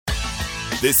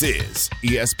This is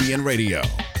ESPN Radio.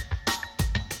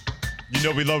 You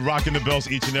know we love rocking the bells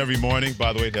each and every morning.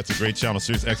 By the way, that's a great channel,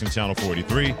 Sirius XM Channel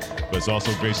 43. But it's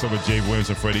also a great show with Jay Williams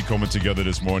and Freddie Coleman together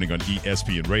this morning on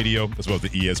ESPN Radio, as well as the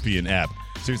ESPN app.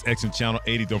 Sirius XM Channel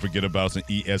 80, don't forget about us on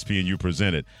ESPNU,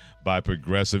 presented by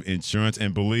Progressive Insurance.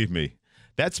 And believe me,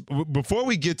 that's before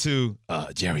we get to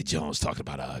Jerry Jones talking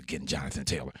about getting Jonathan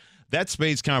Taylor. That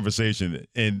Spades conversation,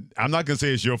 and I'm not going to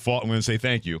say it's your fault. I'm going to say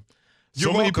thank you.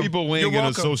 So many people weighing in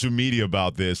on social media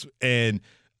about this, and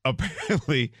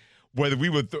apparently – whether we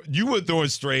were you were throwing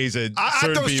strays at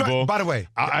certain people. By the way,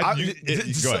 go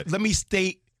ahead. Let me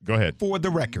state. Go ahead. For the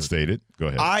record. State it. Go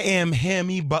ahead. I am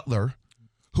Hammy Butler,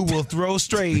 who will throw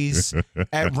strays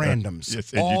at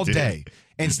randoms all day.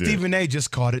 And Stephen A.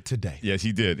 just caught it today. Yes,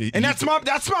 he did. And that's my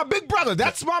big brother.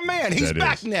 That's my man. He's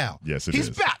back now. Yes, He's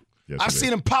back. Yes, I've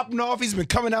seen him popping off. He's been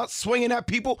coming out swinging at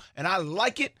people, and I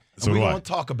like it. So we won't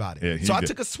talk about it. Yeah, so I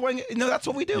took a swing. No, that's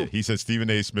what we do. Yeah, he said Stephen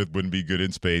A. Smith wouldn't be good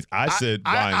in spades. I said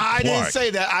Ryan I Clark. didn't say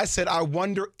that. I said I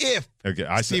wonder if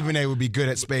Stephen A. would be good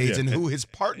at spades and who his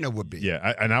partner would be.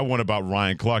 Yeah, and I went about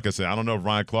Ryan Clark. I said, I don't know if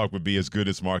Ryan Clark would be as good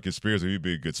as Marcus Spears, or he'd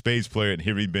be a good spades player. And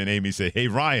here he'd been Amy say, hey,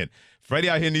 Ryan, Freddie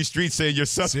out here in these streets saying you're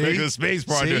suspect as a spades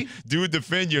partner. Dude,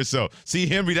 defend yourself. See,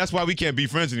 Henry, that's why we can't be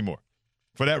friends anymore.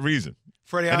 For that reason.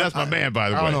 Freddie, and that's my man, by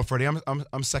the way. I don't know, Freddie.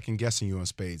 I'm second guessing you on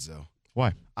spades, though.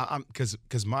 Why?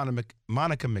 Because Monica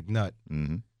McNutt.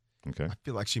 Mm-hmm. Okay. I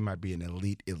feel like she might be an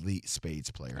elite spades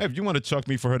player. Hey, if you want to chuck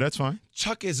me for her, that's fine.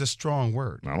 Chuck is a strong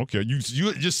word. I don't care. You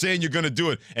just saying you're going to do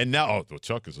it, and now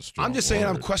chuck is a strong word. I'm just saying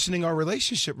I'm questioning our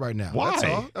relationship right now. Why? That's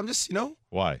all. I'm just,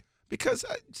 Why? Because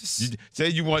I just say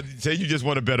you just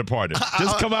want a better partner.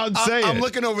 Just come out and say it. I'm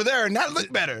looking over there and that look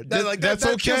better. That's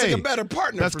okay. Feels like a better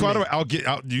partner. That's quite all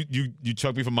right. You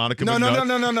chuck me for Monica. No.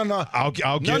 I'll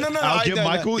get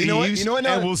Michael Eaves.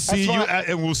 And we'll see you.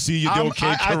 And we'll see you. Okay,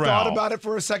 I thought about it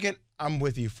for a second. I'm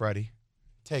with you, Freddie.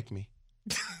 Take me.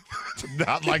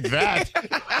 Not like that.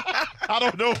 I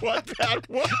don't know what that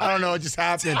was. I don't know. It just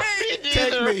happened.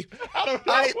 Take me. I don't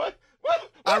know what.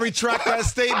 I retract that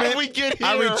statement. How did we get here?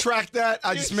 I retract that.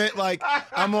 I just meant like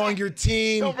I'm on your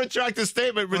team. Don't retract the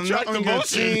statement. Retract the motion.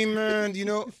 motion. Team, man.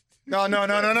 No.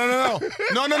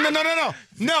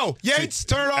 No. Yates,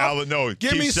 turn it off. Alan, no.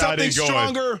 Give me something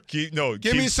stronger.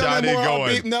 Give me something more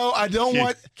upbeat. No, I don't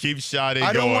want. Keep shotting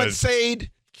going. I don't want Sade.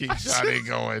 Keep shotting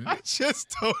going. I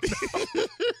just don't know.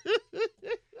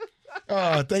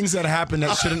 Things that happen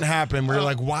that shouldn't happen. We're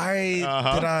like, why did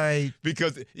I?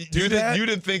 Because you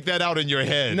didn't think that out in your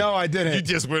head. No, I didn't. You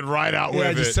just went right out with it.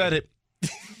 I just said it.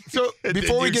 So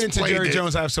before we get into Jerry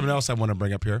Jones, I have something else I want to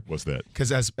bring up here. What's that?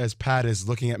 Because as Pat is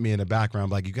looking at me in the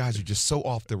background, like, you guys are just so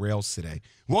off the rails today.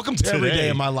 Welcome to every day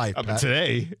of my life, Pat.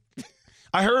 Today.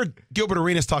 I heard Gilbert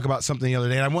Arenas talk about something the other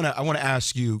day, and I want to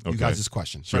ask you guys this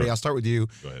question. Sure. Freddie, I'll start with you.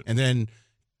 Go ahead. And then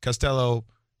Costello,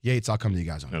 Yates, I'll come to you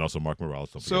guys on. And also Mark Morales.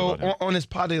 So on his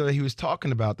pod the other day, he was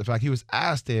talking about the fact he was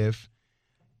asked if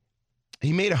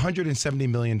he made $170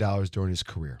 million during his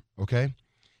career, okay?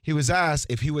 He was asked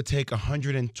if he would take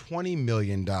 $120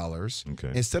 million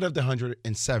instead of the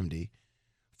 $170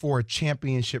 for a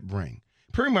championship ring.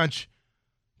 Pretty much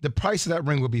the price of that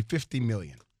ring would be $50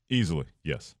 million. Easily,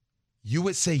 yes. You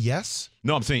would say yes?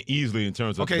 No, I'm saying easily in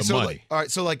terms of the money. All right,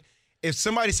 so like if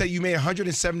somebody said you made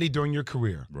 $170 during your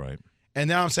career. Right. And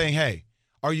now I'm saying, hey,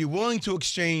 are you willing to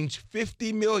exchange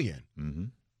 $50 million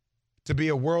to be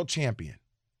a world champion?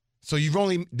 So you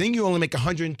only make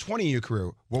 $120 in your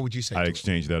career. What would you say? I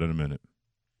exchange that in a minute.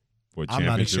 I'm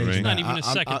not exchanging that. Not even a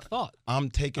second thought. I'm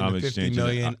taking the $50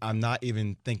 million. I'm not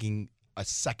even thinking a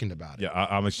second about it. Yeah,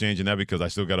 I'm exchanging that because I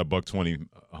still got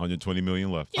 $120 million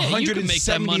left. Yeah, you can make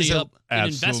that money up in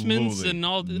investments and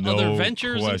all the other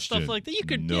ventures and stuff like that. You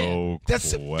could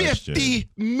That's $50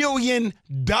 million.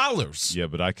 Yeah,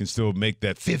 but I can still make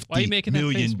that $50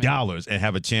 million and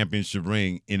have a championship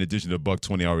ring in addition to the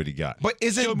 $120 I already got. But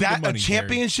isn't that a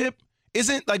championship?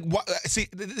 Isn't like what? See,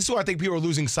 this is what I think people are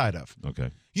losing sight of.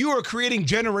 Okay. You are creating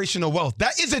generational wealth.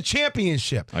 That is a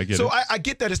championship. I get it. I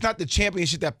get that it's not the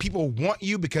championship that people want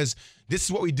you because this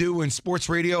is what we do in sports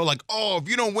radio. Like, oh, if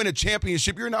you don't win a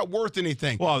championship, you're not worth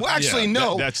anything. Well actually,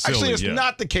 no. That's silly, it's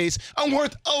not the case. I'm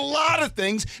worth a lot of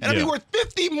things, and I'll be worth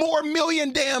 $50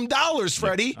 million dollars,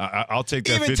 Freddie. I'll take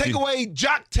that. Even take away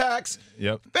jock tax,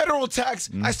 federal tax.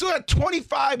 I still had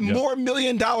 $25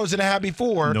 million than I had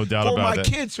before. No doubt for about my that.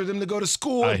 kids, for them to go to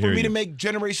school, for me to make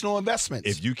generational investments.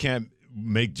 If you can't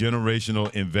make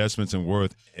generational investments and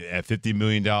worth at $50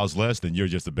 million less, then you're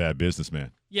just a bad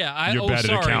businessman. Yeah, you're bad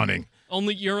at accounting.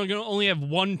 You're going to only have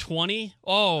 120?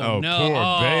 Oh, no.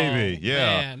 Poor baby.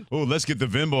 Yeah. Oh, let's get the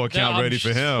Venmo account ready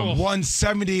for him.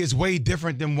 170 is way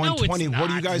different than 120. No, what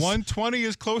do you guys? 120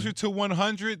 is closer to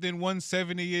 100 than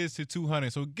 170 is to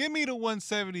 200. So give me the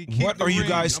 170. What are you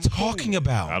guys talking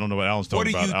about? I don't know what Alan's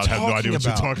talking about. I have no idea what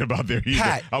you're talking about there either.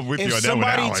 Pat, I'm with you if on that one,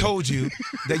 Alan. somebody told you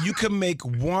that you could make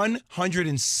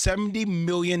 $170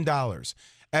 million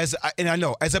as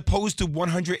opposed to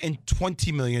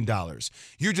 $120 million,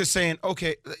 you're just saying,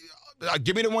 okay,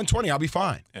 give me the 120, I'll be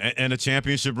fine. And a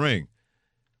championship ring.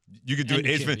 You could do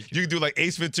You could do like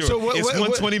Ace Ventura. So it's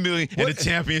 $120 million and a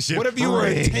championship. What if you were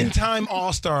a 10-time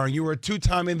All-Star and you were a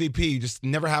 2-time MVP, you just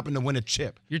never happened to win a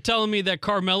chip? You're telling me that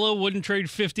Carmelo wouldn't trade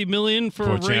 $50 million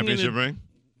for a championship ring?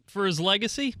 For his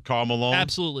legacy? Karl Malone?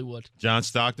 Absolutely would. John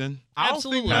Stockton?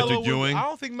 Absolutely. Patrick Ewing? I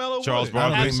don't think Melo would. Charles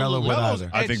Barkley? I don't think Melo would either.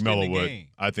 I think Melo would.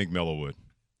 I think Melo would.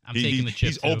 I'm taking the chip,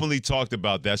 He's openly talked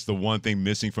about that's the one thing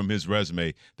missing from his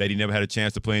resume, that he never had a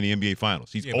chance to play in the NBA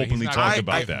Finals. He's openly talked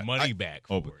about that. Money back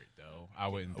for it, though. I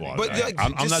wouldn't think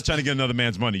I'm not trying to get another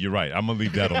man's money. You're right. I'm going to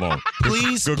leave that alone.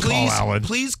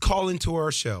 Please call into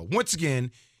our show. Once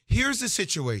again, here's the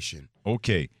situation.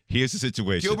 Okay, here's the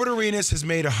situation. Gilbert Arenas has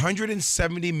made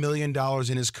 $170 million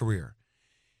in his career.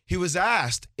 He was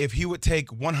asked if he would take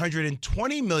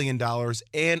 $120 million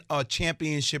and a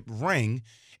championship ring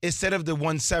instead of the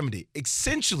 170,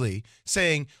 essentially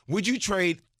saying, would you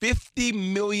trade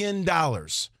 $50 million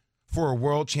for a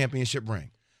world championship ring?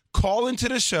 Call into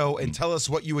the show and tell us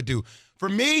what you would do. For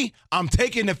me, I'm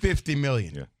taking the $50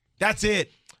 million. Yeah. That's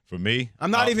it. For me,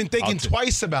 I'm not even thinking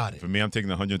twice about it. For me, I'm taking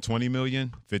the $120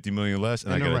 million, $50 million less,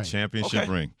 and I got a championship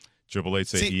ring. 888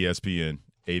 say ESPN,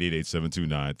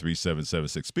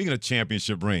 888-729-3776. Speaking of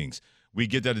championship rings, we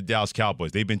get that at Dallas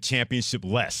Cowboys. They've been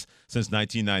championship-less since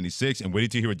 1996, and waiting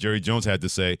to hear what Jerry Jones had to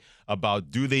say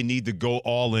about do they need to go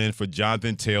all in for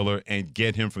Jonathan Taylor and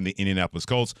get him from the Indianapolis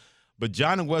Colts. But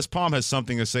John in West Palm has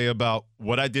something to say about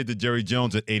what I did to Jerry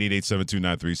Jones at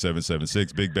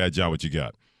 888-729-3776. Big Bad John, what you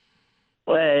got?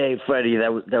 Well, hey, Freddie,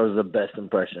 that was the best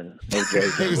impression. Okay,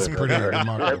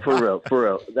 for real.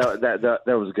 That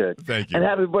was good. Thank you. And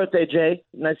happy birthday, Jay.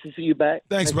 Nice to see you back.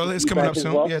 Thanks, brother. It's coming up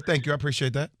soon. Well. Yeah, thank you. I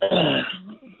appreciate that.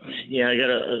 Yeah,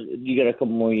 you got a couple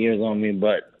more years on me,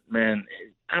 but man,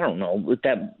 I don't know with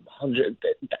that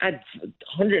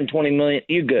 120 million.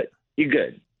 You good?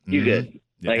 Yeah.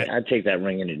 Like I'd take that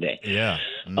ring any day. Yeah.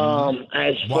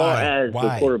 As far as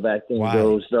the quarterback thing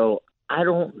goes, though. I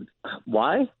don't.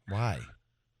 Why? Why?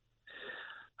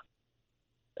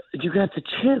 You got the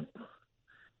chip.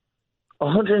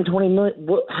 120 million.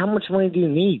 How much money do you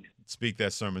need? Speak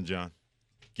that sermon, John.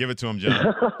 Give it to him,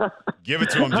 John. Give it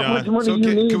to him, John. How much money do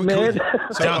you need, man?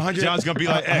 John's going to be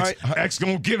like X. X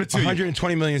going to give it to you.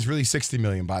 120 million is really 60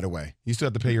 million, by the way. You still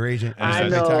have to pay your agent. I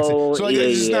know. So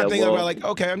it's not thinking about like,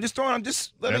 okay, I'm just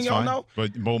letting y'all know.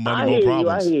 But more money, more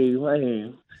problems. I hear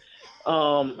you.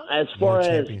 As far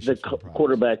as the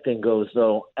quarterback thing goes,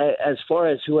 though, as far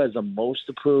as who has the most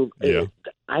to prove,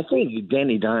 I think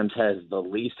Danny Dimes has the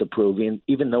least to prove,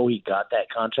 even though he got that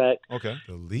contract. Okay.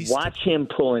 The least. Watch him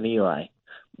pulling Eli.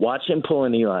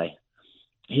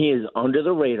 He is under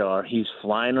the radar. He's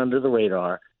flying under the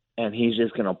radar, and he's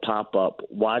just going to pop up.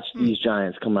 Watch these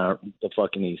Giants come out the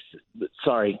fucking East.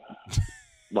 Sorry.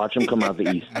 Watch him come out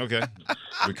the East. Okay.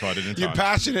 We caught it in time. You're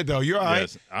passionate, though. You're all right.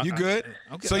 Yes. You good?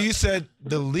 Okay. So you said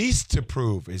the least to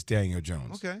prove is Daniel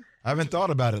Jones. Okay. I haven't thought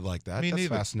about it like that. That's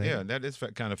fascinating. Yeah, that is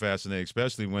kind of fascinating,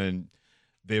 especially when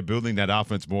they're building that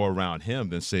offense more around him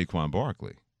than Saquon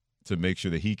Barkley to make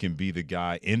sure that he can be the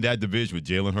guy in that division with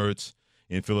Jalen Hurts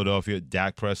in Philadelphia,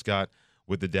 Dak Prescott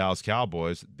with the Dallas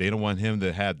Cowboys. They don't want him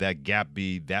to have that gap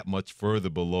be that much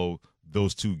further below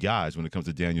those two guys when it comes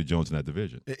to Daniel Jones in that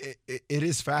division. It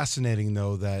is fascinating,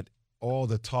 though, that all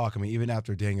the talk, I mean, even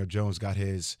after Daniel Jones got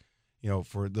his,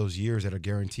 for those years that are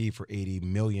guaranteed for $80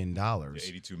 million. Yeah,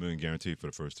 $82 million guaranteed for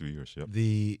the first 2 years, yep.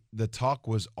 The talk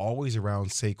was always around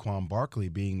Saquon Barkley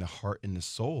being the heart and the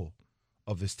soul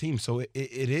of this team. So it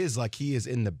is like he is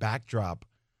in the backdrop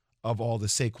of all the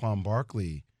Saquon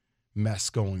Barkley mess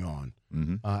going on.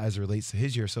 As it relates to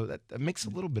his year. So that makes a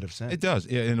little bit of sense. It does,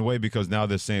 in a way, because now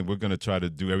they're saying we're going to try to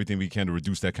do everything we can to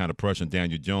reduce that kind of pressure on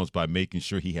Daniel Jones by making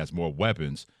sure he has more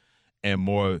weapons and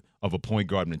more of a point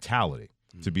guard mentality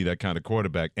to be that kind of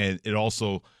quarterback. And it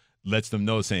also lets them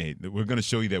know, saying that we're going to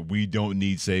show you that we don't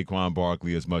need Saquon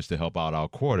Barkley as much to help out our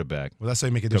quarterback. Well, that's how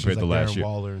you make additions like Darren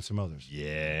Waller and some others.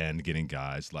 Yeah, and getting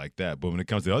guys like that. But when it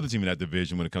comes to the other team in that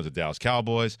division, when it comes to Dallas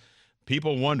Cowboys,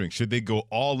 people wondering, should they go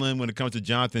all in when it comes to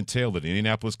Jonathan Taylor, the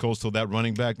Indianapolis Colts, till that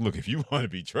running back? Look, if you want to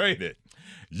be traded,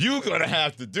 you're going to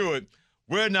have to do it.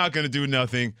 We're not going to do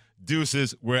nothing.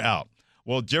 Deuces, we're out.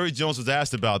 Well, Jerry Jones was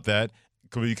asked about that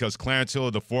because Clarence Hill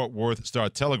of the Fort Worth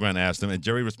Star-Telegram asked him, and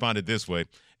Jerry responded this way,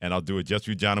 and I'll do it just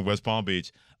for you, John, in West Palm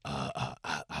Beach.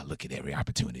 I look at every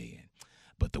opportunity,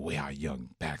 but the way our young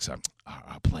backs are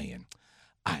playing,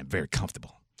 I am very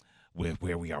comfortable with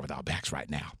where we are with our backs right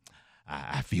now.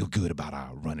 I feel good about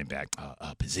our running back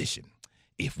position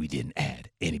if we didn't add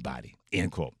anybody,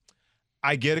 end quote.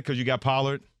 I get it because you got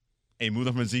Pollard and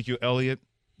moving from Ezekiel Elliott.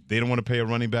 They don't want to pay a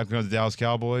running back because of the Dallas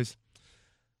Cowboys.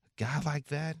 A guy like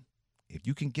that, if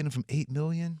you can get him from $8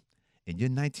 million and you're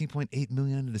 $19.8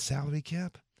 million under the salary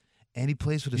cap, and he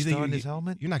plays with a star in his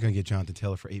helmet. You're not going to get Jonathan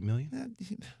Taylor for $8 million.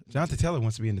 Jonathan Taylor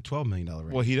wants to be in the $12 million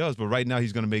range. Well, he does, but right now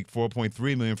he's going to make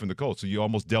 $4.3 million from the Colts, so you're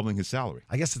almost doubling his salary.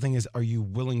 I guess the thing is, are you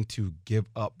willing to give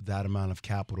up that amount of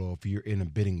capital if you're in a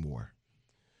bidding war?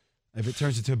 If it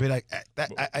turns into a bid like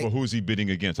that, well, who is he bidding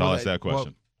against? I'll ask that question.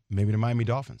 Well, maybe the Miami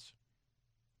Dolphins.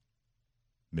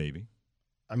 Maybe.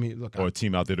 I mean, look. Or a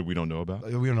team out there that we don't know about.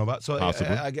 We don't know about. So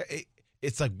possibly.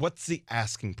 It's like, what's the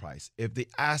asking price? If the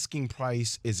asking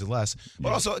price is less,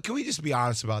 but also, can we just be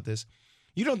honest about this?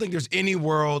 You don't think there's any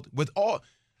world with all,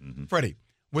 Freddie,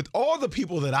 with all the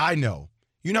people that I know,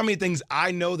 you know how many things I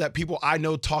know that people I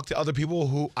know talk to other people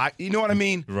who you know what I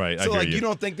mean? Right. So like, you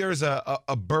don't think there's a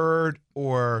bird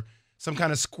or some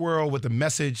kind of squirrel with a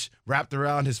message wrapped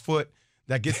around his foot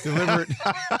that gets delivered,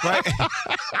 right?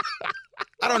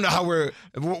 I don't know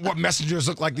what messengers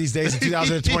look like these days in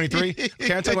 2023.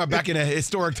 Okay, I'm talking about back in the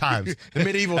historic times, the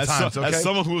medieval times. Okay? As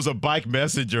someone who was a bike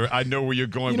messenger, I know where you're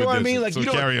going with this. You know what I mean? Like, so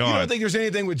carry on. You don't think there's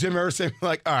anything with Jim Irsay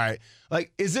like, all right,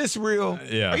 like, is this real?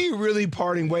 Yeah. Are you really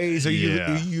parting ways? Or are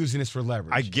you using this for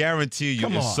leverage? I guarantee you,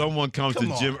 if someone comes to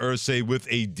Jim Irsay with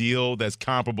a deal that's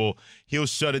comparable, he'll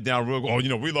shut it down real quick. Oh,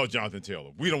 we love Jonathan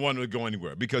Taylor. We don't want him to go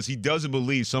anywhere because he doesn't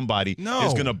believe somebody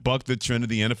is going to buck the trend of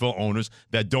the NFL owners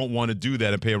that don't want to do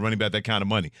that and pay a running back that kind of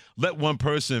money. Let one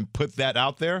person put that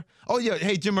out there. Oh, yeah,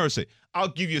 hey, Jim Irsay, I'll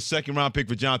give you a second-round pick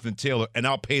for Jonathan Taylor, and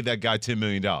I'll pay that guy $10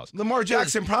 million. Lamar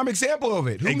Jackson, prime example of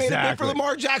it. Who made a bid for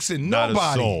Lamar Jackson? Nobody.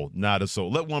 Nobody. Not a soul.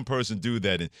 Let one person do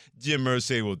that, and Jim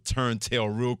Irsay will turn tail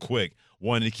real quick,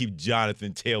 wanting to keep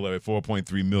Jonathan Taylor at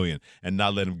 $4.3 million and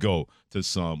not let him go to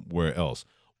somewhere else.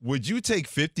 Would you take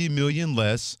 $50 million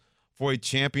less for a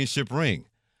championship ring?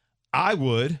 I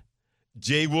would.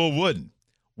 Jay Will wouldn't.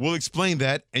 We'll explain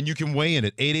that, and you can weigh in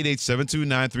at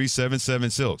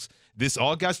 888-729-3776. This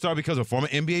all got started because of a former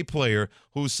NBA player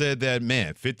who said that,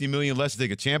 man, $50 million less to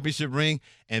take a championship ring,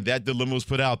 and that dilemma was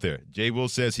put out there. Jay Will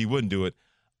says he wouldn't do it.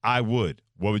 I would.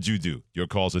 What would you do? Your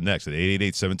calls are next at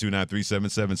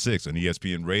 888-729-3776 on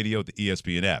ESPN Radio, the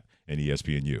ESPN app, and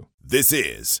ESPNU. This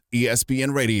is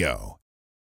ESPN Radio.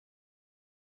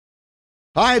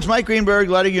 Hi, it's Mike Greenberg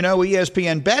letting you know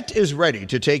ESPN Bet is ready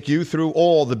to take you through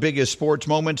all the biggest sports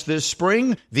moments this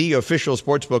spring. The official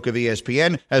sportsbook of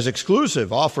ESPN has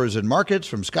exclusive offers and markets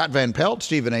from Scott Van Pelt,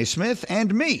 Stephen A. Smith,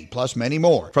 and me, plus many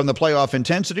more. From the playoff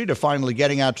intensity to finally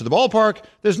getting out to the ballpark,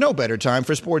 there's no better time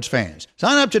for sports fans.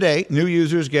 Sign up today. New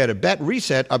users get a bet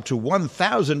reset up to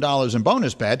 $1,000 in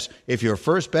bonus bets if your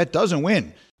first bet doesn't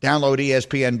win. Download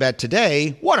ESPN Bet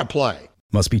today. What a play.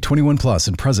 Must be 21 plus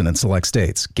and present in select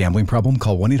states. Gambling problem?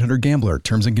 Call 1-800-GAMBLER.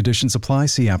 Terms and conditions apply.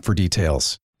 See app for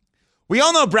details. We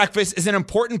all know breakfast is an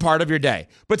important part of your day.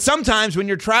 But sometimes when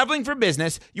you're traveling for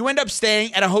business, you end up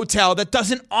staying at a hotel that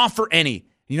doesn't offer any.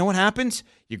 You know what happens?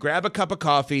 You grab a cup of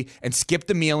coffee and skip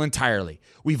the meal entirely.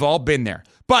 We've all been there.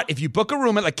 But if you book a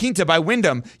room at La Quinta by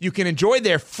Wyndham, you can enjoy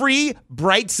their free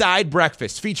Bright Side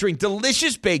breakfast featuring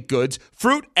delicious baked goods,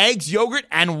 fruit, eggs, yogurt,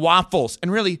 and waffles.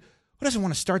 And really, who doesn't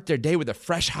want to start their day with a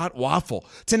fresh, hot waffle?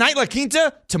 Tonight, La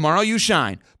Quinta, tomorrow you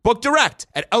shine. Book direct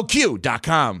at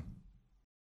LQ.com.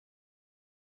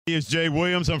 Here's Jay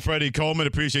Williams. I'm Freddie Coleman.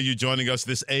 Appreciate you joining us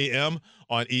this AM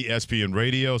on ESPN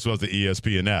Radio as well as the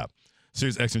ESPN app.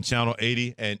 Sirius XM Channel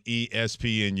 80 and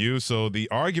ESPNU. So the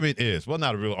argument is, well,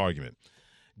 not a real argument.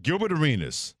 Gilbert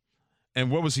Arenas,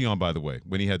 and what was he on, by the way,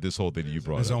 when he had this whole thing that you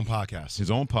brought up? His own podcast.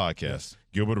 His own podcast. Yes.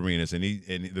 Gilbert Arenas, and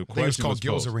the question was called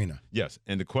Gil's Arena. Yes,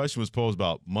 and the question was posed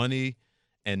about money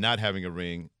and not having a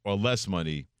ring, or less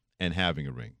money and having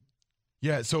a ring.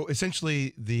 Yeah. So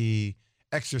essentially, the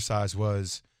exercise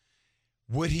was: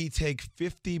 would he take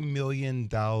 $50 million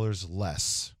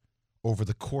less over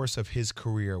the course of his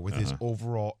career with his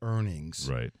overall earnings,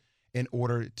 right, in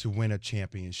order to win a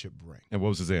championship ring? And what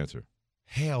was his answer?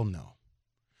 Hell no.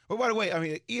 But by the way, I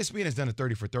mean, ESPN has done a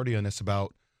 30 for 30 on this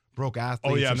about broke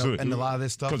athletes and a lot of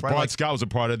this stuff. Because right? Bart Scott was a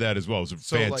part of that as well. It was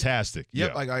fantastic.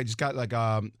 Like I just got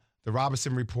the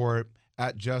Robinson report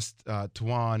at Just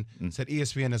Tuan said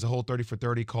ESPN has a whole 30 for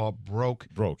 30 called Broke.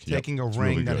 Taking a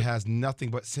ring that has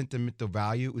nothing but sentimental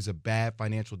value is a bad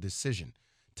financial decision.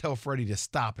 tell Freddie to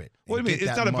stop it. What do you mean?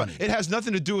 It's not it has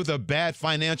nothing to do with a bad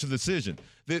financial decision.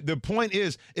 The point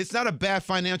is, it's not a bad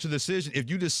financial decision if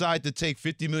you decide to take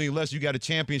 $50 million less. You got a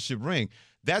championship ring.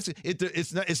 That's it.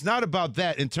 It's not about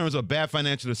that in terms of a bad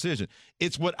financial decision.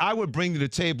 It's what I would bring to the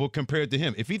table compared to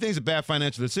him. If he thinks it's a bad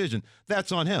financial decision,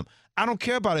 that's on him. I don't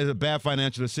care about it as a bad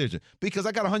financial decision because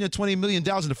I got $120 million in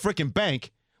the freaking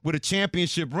bank with a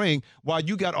championship ring, while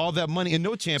you got all that money and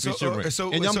no championship ring.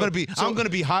 And I'm going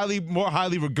to be more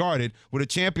highly regarded with a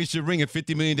championship ring and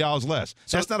 $50 million less.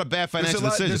 So that's not a bad financial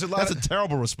decision. That's a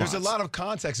terrible response. There's a lot of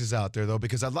contexts out there though,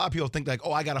 because a lot of people think like,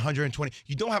 oh, I got 120.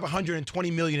 You don't have 120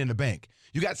 million in the bank.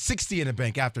 You got 60 in the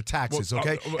bank after taxes.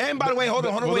 Okay. And by the way, hold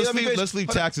on. Wait, let's leave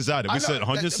taxes out of it. We said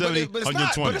 170,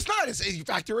 120. But it's not. You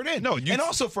factor it in. No. And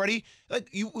also, Freddie,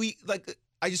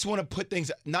 I just want to put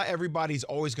things, not everybody's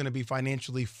always going to be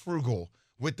financially frugal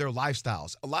with their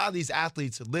lifestyles. A lot of these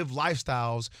athletes live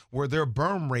lifestyles where their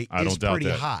burn rate is pretty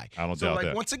high. I don't doubt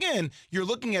that. Once again, you're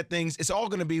looking at things, it's all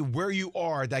going to be where you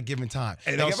are at that given time.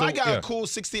 And also, if I got a cool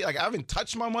 60, I haven't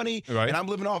touched my money and I'm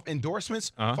living off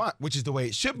endorsements, fine, which is the way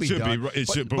it should be done. But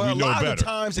a lot better. of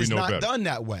times it's not done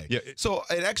that way. Yeah. So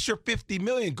an extra $50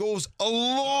 million goes a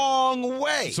long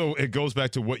way. So it goes back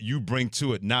to what you bring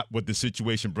to it, not what the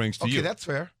situation brings to you. Okay, that's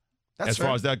fair. As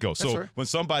far as that goes. So when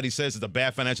somebody says it's a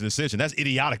bad financial decision, that's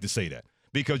idiotic to say that.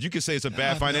 Because you can say it's a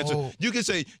bad financial. You can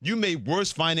say you made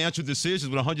worse financial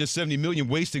decisions with $170 million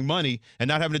wasting money and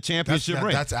not having a championship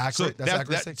ring. That's accurate.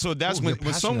 So that's when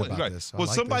someone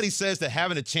somebody says that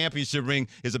having a championship ring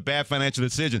is a bad financial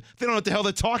decision, they don't know what the hell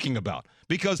they're talking about.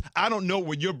 Because I don't know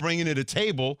what you're bringing to the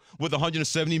table with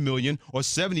 $170 million or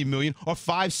 $70 million or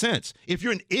 5 cents. If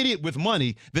you're an idiot with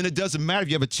money, then it doesn't matter if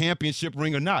you have a championship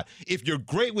ring or not. If you're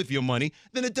great with your money,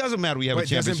 then it doesn't matter if you have a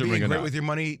championship ring or not. Great with your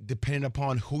money depending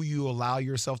upon who you allow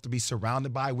yourself to be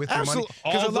surrounded by with your money.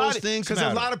 Because a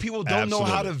lot of people don't know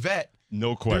how to vet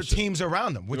their teams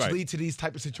around them, which lead to these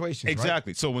type of situations.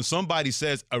 Exactly. Right? So when somebody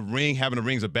says having a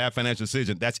ring is a bad financial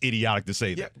decision, that's idiotic to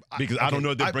say that. Because I don't know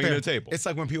what they're bringing to the table. It's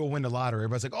like when people win the lottery.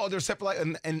 Everybody's like, oh, they're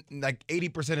separate. And like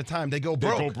 80% of the time, they go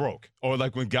broke. They go broke. Or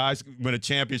like when guys win a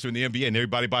championship in the NBA and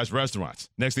everybody buys restaurants.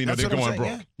 Next thing you know, they're going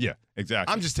broke. Yeah,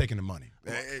 exactly. I'm just taking the money.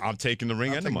 I'm taking the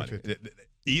ring and the money.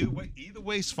 Either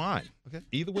way is fine. Okay.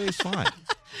 Either way is fine.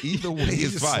 Either way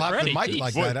is fine. Slap the mic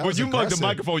like that. Well, you mugged the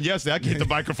microphone yesterday. I can hit the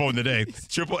microphone today.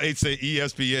 888 say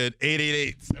ESPN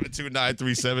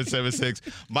 888-729-3776.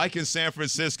 Mike in San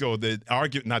Francisco.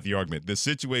 The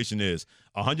situation is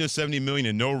 $170 million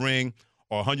and no ring,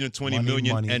 or $120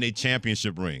 million and a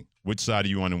championship ring. Which side are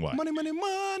you on and why?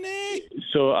 Money.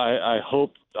 So I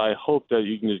hope that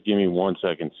you can just give me 1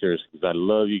 second, seriously, because I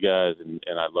love you guys and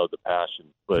I love the passion.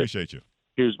 But appreciate you.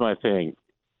 Here's my thing: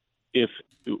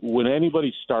 when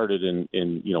anybody started in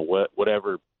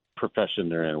whatever profession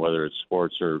they're in, whether it's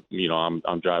sports or I'm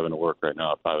driving to work right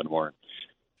now at 5 a.m.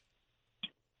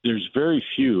 There's very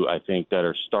few, I think, that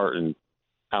are starting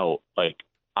out like,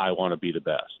 I want to be the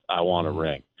best. I want a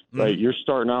ring. Right? You're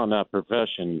starting out in that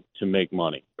profession to make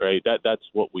money, right? That's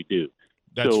what we do.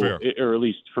 That's fair. Or at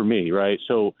least for me, right?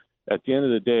 So at the end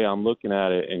of the day, I'm looking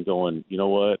at it and going, you know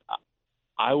what?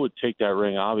 I would take that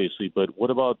ring, obviously, but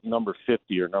what about number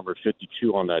 50 or number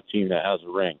 52 on that team that has a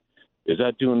ring? Is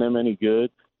that doing them any good?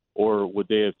 Or would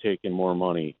they have taken more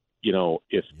money,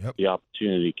 if the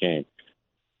opportunity came?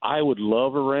 I would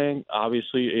love a ring.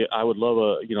 Obviously, I would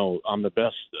love I'm the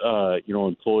best,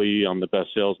 employee. I'm the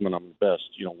best salesman. I'm the best,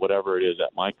 whatever it is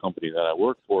at my company that I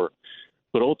work for.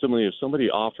 But ultimately, if somebody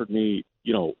offered me,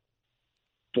 40%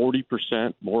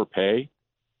 more pay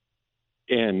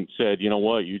and said, you know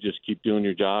what, you just keep doing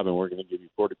your job and we're going to give you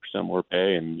 40% more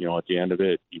pay. And, at the end of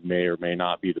it, you may or may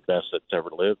not be the best that's ever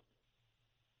lived.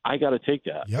 I got to take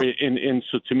that. Yep. And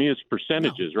so to me, it's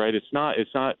percentages, right? It's not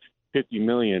 50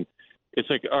 million. It's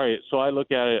like, all right, so I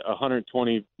look at it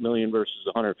 120 million versus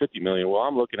 150 million. Well,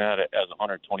 I'm looking at it as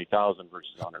 120,000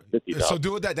 versus 150,000. So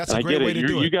do it that. That's a great way to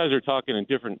do it. You guys are talking in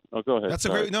different. Oh, go ahead. That's a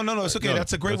great. No. It's okay.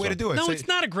 That's a great way to do it. No, it's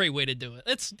not a great way to do it.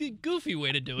 It's the goofy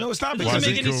way to do it. No, it's not. It doesn't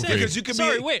make any sense. Because you could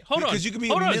be. Wait, hold on. Because you could be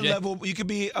mid-level. You could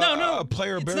be a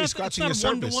player barely scratching your surface. It's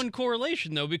not a one-to-one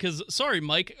correlation though. Because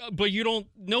Mike, but you don't.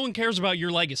 No one cares about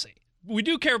your legacy. We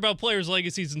do care about players'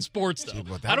 legacies in sports, though.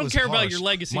 I don't care about your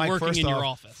legacy working in your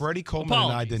office. Freddie Coleman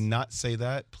and I did not say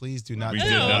that. Please do not.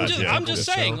 I'm just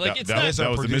saying. Like, that was the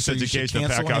miseducation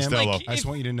of Pat Costello. I just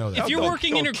want you to know that. If you're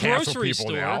working in a grocery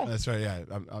store, that's right. Yeah.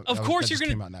 Of course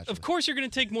you're gonna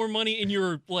take more money, and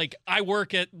you're like, I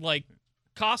work at like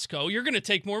Costco. You're gonna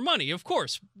take more money, of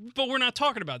course. But we're not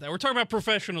talking about that. We're talking about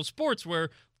professional sports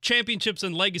where championships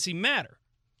and legacy matter.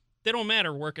 They don't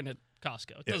matter working at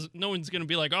Costco. No one's going to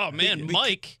be like, oh, man,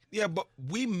 Mike. Yeah, but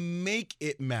we make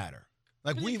it matter.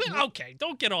 Like okay,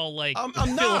 don't get all like I'm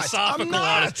philosophical.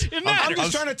 not. It matters. I'm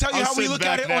just trying to tell you how we look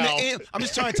at it on the end. I'm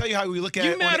just trying to tell you how we look at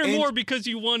it. You matter more because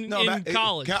you won in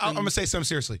college. I'm going to say something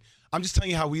seriously. I'm just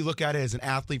telling you how we look at it as an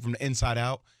athlete from the inside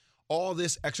out. All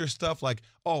this extra stuff like,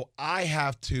 oh,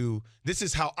 this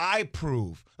is how I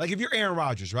prove. Like if you're Aaron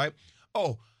Rodgers, right?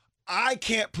 Oh, I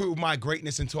can't prove my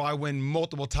greatness until I win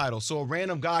multiple titles. So a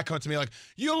random guy comes to me like,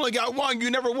 you only got one, you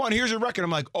never won. Here's your record. I'm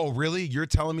like, oh, really? You're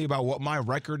telling me about what my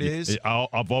record is?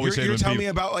 I've always said you're telling me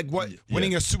about like what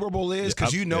winning a Super Bowl is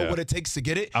because you know what it takes to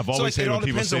get it. I've always said when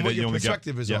people say that you only got.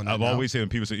 I've always said when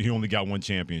people say you only got one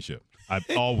championship. I've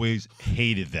always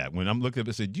hated that. When I'm looking at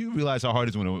it, I say, do you realize how hard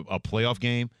it is when a playoff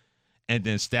game and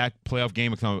then stack playoff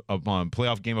game upon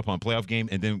playoff game upon playoff game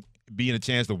and then be in a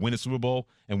chance to win a Super Bowl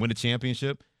and win a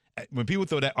championship? When people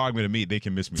throw that argument at me, they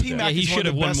can miss me with that. He should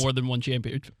have won more than one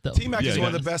championship. T-Mac is one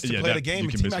of the best to play the game,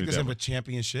 and T-Mac doesn't have a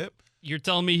championship. You're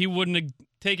telling me he wouldn't have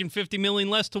taken $50 million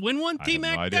less to win one?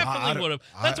 T-Mac definitely would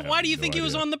have. Why do you think he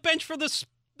was on the bench for the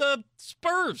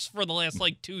Spurs for the last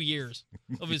 2 years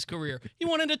of his career? He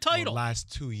wanted a title. The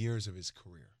last 2 years of his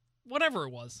career. Whatever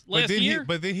it was. Last year?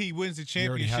 But then he wins the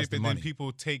championship, and then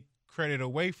people take credit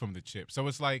away from the chip. So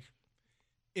it's like,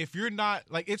 if you're not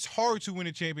 – it's hard to win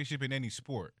a championship in any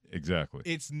sport. Exactly.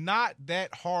 It's not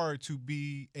that hard to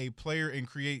be a player and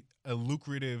create a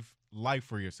lucrative life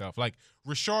for yourself. Like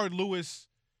Rashard Lewis,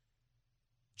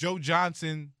 Joe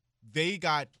Johnson, they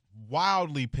got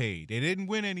wildly paid. They didn't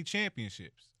win any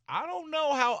championships. I don't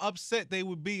know how upset they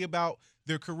would be about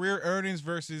their career earnings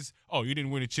versus, oh, you didn't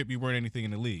win a chip, you weren't anything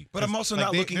in the league. But I'm also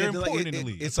not looking at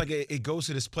it. It's like it goes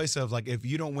to this place of like, if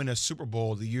you don't win a Super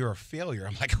Bowl, you're a failure.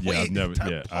 I'm like, wait,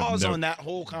 pause on that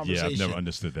whole conversation. Yeah, I've never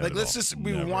understood that. Like, let's just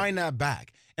rewind that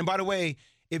back. And by the way,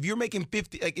 if you're making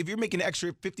an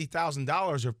extra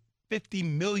 $50,000 or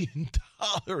 $50 million,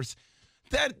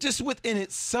 that just within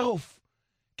itself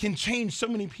can change so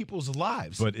many people's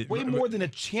lives. Way more than a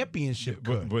championship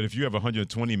could. But if you have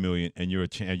 $120 million and you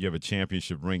have a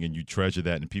championship ring and you treasure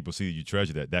that, and people see that you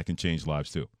treasure that, that can change lives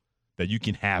too. That you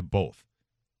can have both.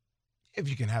 If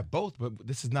you can have both, but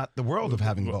this is not the world of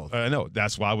having both. I know.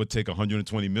 That's why I would take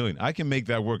 $120 million. I can make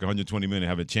that work. $120 million and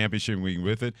have a championship ring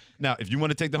with it. Now, if you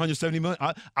want to take the $170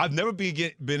 million, I've never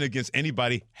been against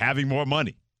anybody having more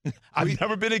money. I've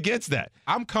never been against that.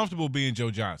 I'm comfortable being Joe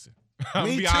Johnson. I'm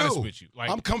going to be honest with you.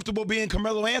 I'm comfortable being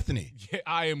Carmelo Anthony. Yeah,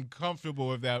 I am comfortable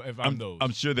with that if I'm those.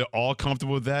 I'm sure they're all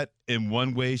comfortable with that in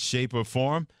one way, shape, or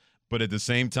form. But at the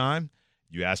same time,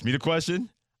 you asked me the question,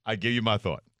 I gave you my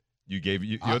thought. You gave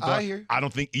your thought. I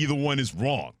don't think either one is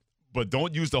wrong. But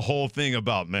don't use the whole thing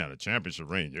about, man, a championship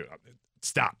ring.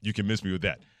 Stop. You can miss me with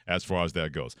that as far as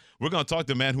that goes. We're going to talk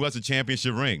to a man who has a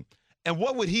championship ring. And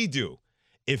what would he do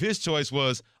if his choice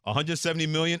was $170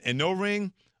 million and no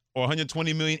ring, or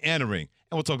 $120 million and a ring?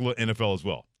 And we'll talk a little NFL as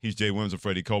well. He's Jay Williams and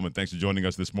Freddie Coleman. Thanks for joining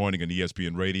us this morning on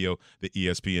ESPN Radio, the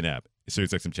ESPN app,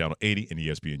 SiriusXM Channel 80, and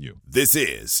ESPNU. This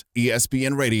is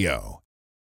ESPN Radio.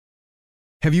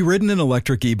 Have you ridden an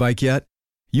electric e-bike yet?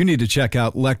 You need to check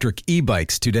out Lectric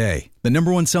E-Bikes today, the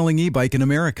 #1 selling e-bike in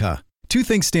America. Two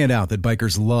things stand out that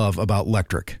bikers love about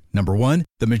Lectric. Number one,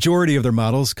 the majority of their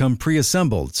models come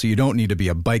pre-assembled, so you don't need to be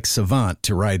a bike savant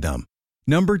to ride them.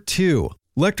 Number two,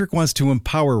 Lectric wants to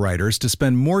empower riders to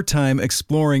spend more time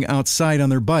exploring outside on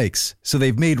their bikes, so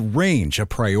they've made range a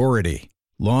priority.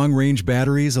 Long-range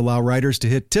batteries allow riders to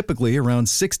hit typically around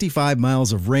 65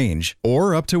 miles of range,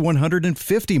 or up to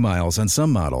 150 miles on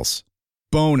some models.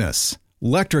 Bonus,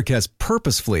 Lectric has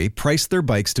purposefully priced their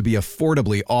bikes to be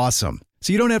affordably awesome,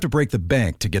 so you don't have to break the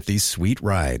bank to get these sweet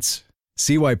rides.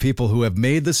 See why people who have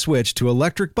made the switch to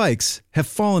electric bikes have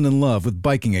fallen in love with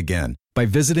biking again by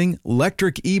visiting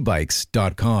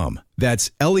lectricebikes.com.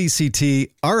 That's LECTRIC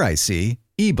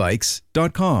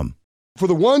ebikes.com. For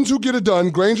the ones who get it done,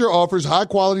 Grainger offers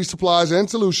high-quality supplies and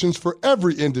solutions for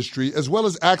every industry, as well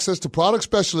as access to product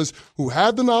specialists who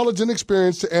have the knowledge and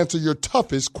experience to answer your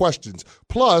toughest questions.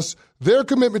 Plus, their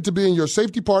commitment to being your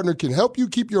safety partner can help you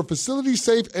keep your facility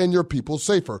safe and your people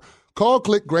safer. Call,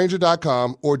 click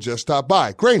Grainger.com, or just stop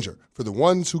by. Grainger, for the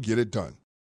ones who get it done.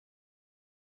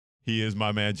 He is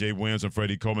my man, Jay Williams and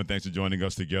Freddie Coleman. Thanks for joining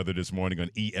us together this morning on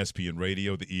ESPN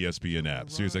Radio, the ESPN app,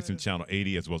 SiriusXM Channel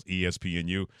 80, as well as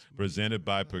ESPNU, presented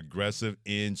by Progressive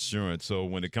Insurance. So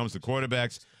when it comes to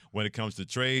quarterbacks, when it comes to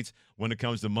trades, when it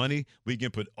comes to money, we can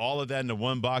put all of that into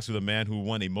one box with a man who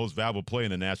won a most valuable player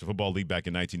in the National Football League back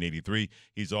in 1983.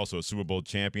 He's also a Super Bowl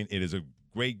champion. It is a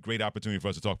great opportunity for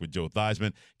us to talk with Joe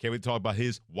Theismann. Can't wait to talk about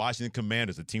his Washington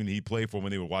Commanders, the team that he played for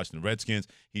when they were Washington Redskins.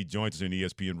 He joins us on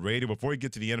ESPN Radio. Before we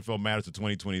get to the NFL Matters of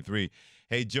 2023,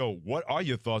 hey, Joe, what are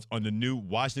your thoughts on the new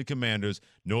Washington Commanders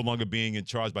no longer being in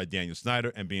charge by Daniel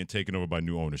Snyder and being taken over by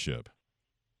new ownership?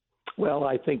 Well,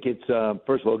 I think it's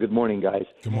first of all, good morning, guys.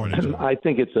 Good morning, Joe. I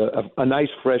think it's a nice,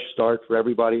 fresh start for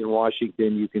everybody in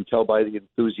Washington. You can tell by the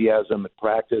enthusiasm at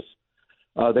practice.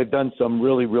 They've done some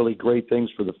really, really great things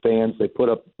for the fans. They put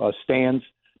up stands,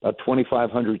 about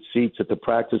 2,500 seats at the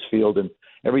practice field, and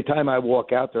every time I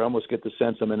walk out there, I almost get the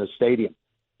sense I'm in a stadium.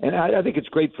 And I think it's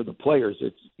great for the players.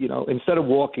 It's, you know, instead of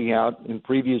walking out in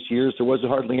previous years, there wasn't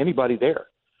hardly anybody there.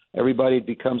 Everybody had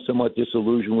become somewhat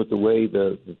disillusioned with the way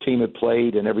the team had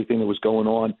played and everything that was going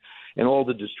on and all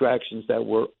the distractions that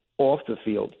were off the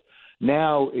field.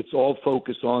 Now it's all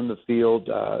focused on the field.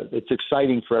 It's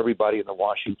exciting for everybody in the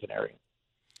Washington area.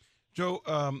 Joe,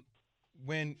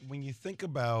 when you think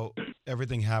about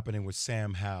everything happening with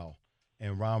Sam Howell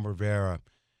and Ron Rivera,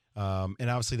 and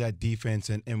obviously that defense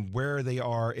and where they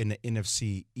are in the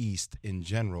NFC East in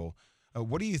general,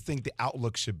 what do you think the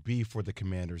outlook should be for the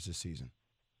Commanders this season?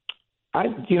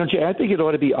 Jay, I think it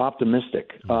ought to be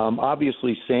optimistic.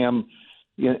 Obviously, Sam,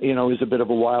 is a bit of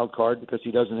a wild card because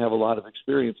he doesn't have a lot of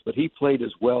experience, but he played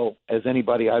as well as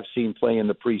anybody I've seen play in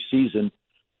the preseason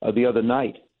the other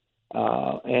night.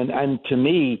 And to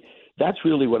me, that's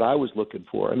really what I was looking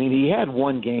for. I mean, he had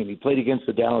one game. He played against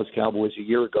the Dallas Cowboys a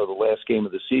year ago, the last game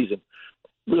of the season.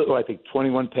 Really, I think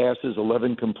 21 passes,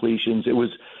 11 completions. It was,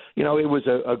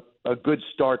 a good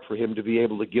start for him to be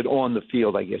able to get on the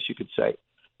field, I guess you could say.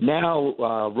 Now,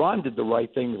 Ron did the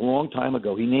right thing a long time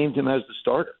ago. He named him as the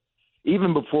starter.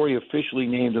 Even before he officially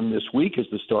named him this week as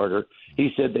the starter, he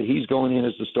said that he's going in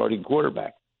as the starting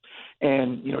quarterback.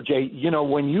 And, Jay,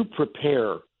 when you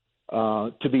prepare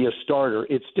to be a starter,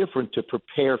 it's different to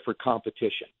prepare for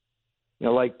competition.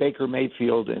 Like Baker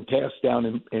Mayfield and Tass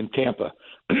down in Tampa,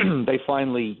 they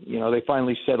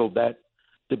finally settled that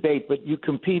debate. But you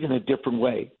compete in a different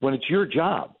way. When it's your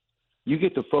job, you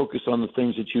get to focus on the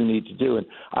things that you need to do. And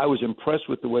I was impressed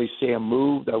with the way Sam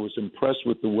moved. I was impressed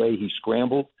with the way he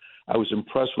scrambled. I was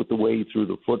impressed with the way he threw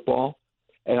the football.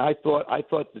 And I thought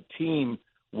the team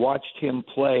watched him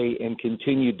play and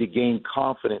continued to gain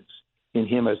confidence in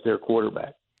him as their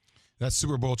quarterback. That's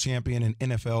Super Bowl champion and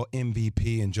NFL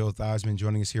MVP and Joe Theismann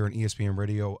joining us here on ESPN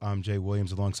Radio. I'm Jay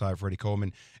Williams alongside Freddie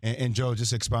Coleman. And Joe,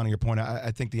 just expounding your point, I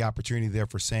think the opportunity there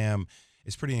for Sam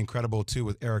is pretty incredible, too,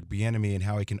 with Eric Bieniemy and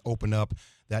how he can open up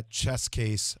that chess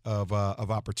case of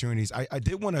opportunities. I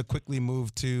did want to quickly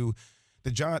move to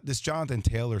this Jonathan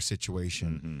Taylor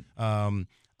situation. Mm-hmm.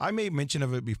 I made mention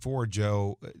of it before,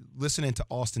 Joe, listening to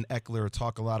Austin Eckler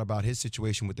talk a lot about his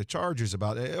situation with the Chargers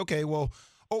about, okay, well,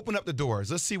 open up the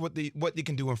doors. Let's see what you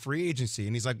can do in free agency.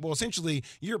 And he's like, well, essentially,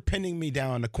 you're pinning me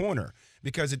down in the corner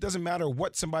because it doesn't matter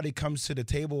what somebody comes to the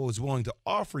table is willing to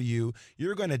offer you.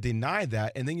 You're going to deny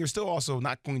that, and then you're still also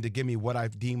not going to give me what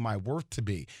I've deemed my worth to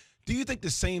be. Do you think the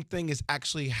same thing is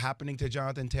actually happening to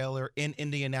Jonathan Taylor in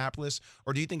Indianapolis,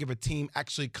 or do you think if a team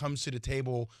actually comes to the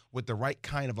table with the right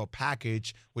kind of a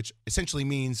package, which essentially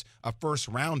means a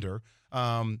first-rounder,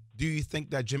 do you think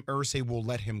that Jim Irsay will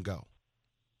let him go?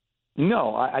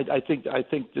 No, I think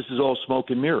this is all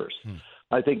smoke and mirrors.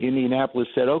 I think Indianapolis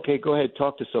said, okay, go ahead,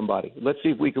 talk to somebody. Let's see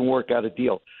if we can work out a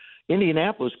deal.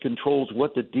 Indianapolis controls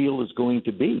what the deal is going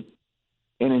to be.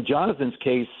 And in Jonathan's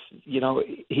case,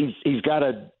 he's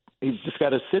just got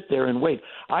to sit there and wait.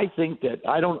 I think that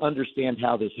I don't understand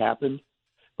how this happened,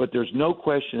 but there's no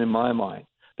question in my mind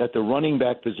that the running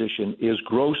back position is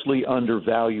grossly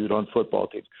undervalued on football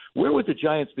teams. Where would the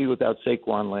Giants be without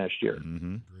Saquon last year?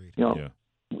 Mm-hmm. Yeah.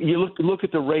 You look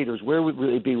at the Raiders. Where would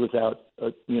they be without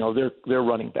their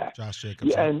running back? Josh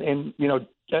Jacobs. Yeah, and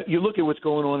you look at what's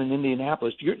going on in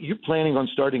Indianapolis. You're planning on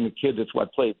starting a kid that's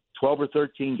played 12 or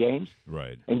 13 games,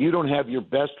 right? And you don't have your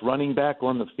best running back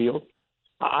on the field.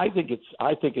 I think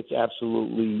it's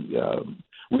absolutely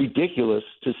ridiculous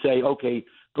to say, okay,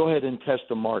 go ahead and test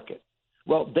the market.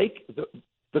 Well,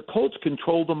 the Colts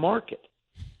control the market.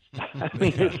 I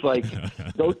mean, it's like,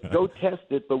 go test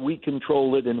it, but we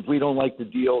control it. And if we don't like the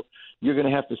deal, you're going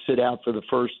to have to sit out for the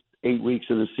first 8 weeks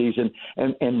of the season.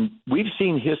 And we've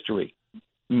seen history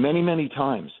many, many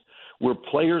times where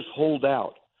players hold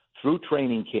out through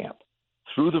training camp,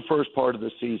 through the first part of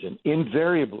the season.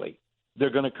 Invariably, they're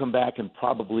going to come back and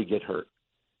probably get hurt,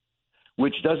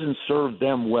 which doesn't serve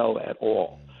them well at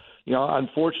all.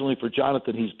 Unfortunately for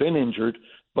Jonathan, he's been injured.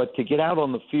 But to get out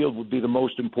on the field would be the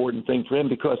most important thing for him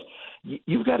because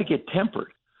you've got to get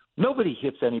tempered. Nobody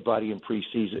hits anybody in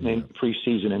preseason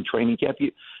and training camp.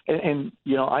 And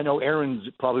I know Aaron's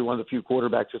probably one of the few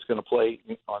quarterbacks that's going to play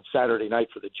on Saturday night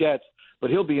for the Jets, but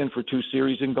he'll be in for 2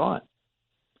 series and gone.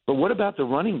 But what about the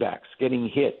running backs getting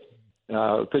hit?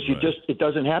 Because it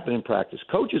doesn't happen in practice.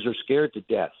 Coaches are scared to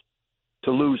death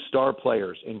to lose star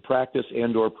players in practice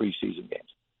and/or preseason games.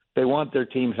 They want their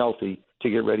team healthy to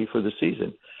get ready for the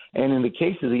season. And in the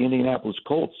case of the Indianapolis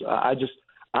Colts,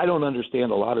 I don't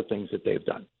understand a lot of things that they've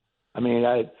done. I mean,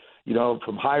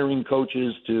 from hiring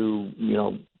coaches to,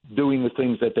 doing the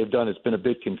things that they've done, it's been a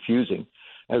bit confusing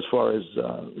as far as,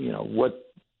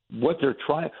 what they're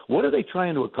trying. What are they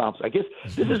trying to accomplish? I guess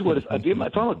this is what, if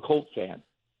I'm a Colt fan,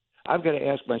 I've got to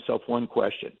ask myself one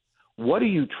question. What are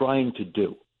you trying to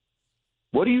do?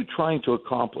 What are you trying to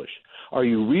accomplish? Are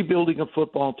you rebuilding a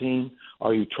football team?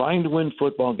 Are you trying to win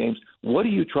football games? What are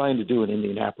you trying to do in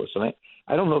Indianapolis? And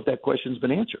I don't know if that question's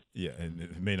been answered. Yeah, and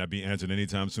it may not be answered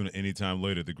anytime soon or anytime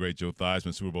later. The great Joe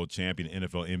Theismann, Super Bowl champion,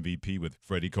 NFL MVP with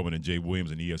Freddie Coleman and Jay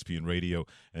Williams on ESPN Radio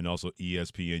and also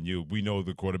ESPNU. We know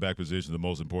the quarterback position is the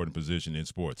most important position in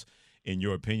sports. In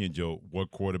your opinion, Joe,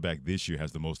 what quarterback this year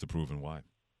has the most to prove and why?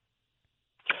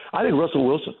 I think Russell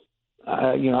Wilson.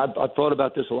 I've thought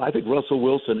about this a lot. I think Russell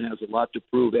Wilson has a lot to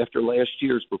prove after last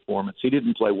year's performance. He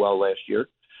didn't play well last year.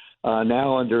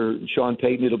 Now under Sean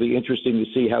Payton, it'll be interesting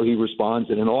to see how he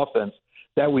responds in an offense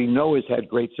that we know has had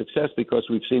great success because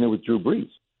we've seen it with Drew Brees.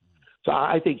 So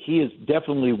I think he is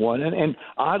definitely one. And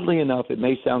oddly enough, it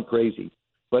may sound crazy,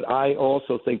 but I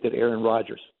also think that Aaron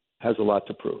Rodgers has a lot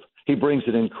to prove. He brings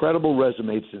an incredible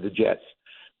resume to the Jets.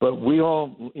 But we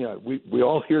all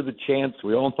hear the chants.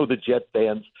 We all know the Jet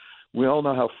fans. We all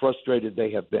know how frustrated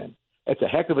they have been. It's a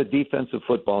heck of a defensive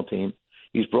football team.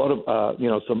 He's brought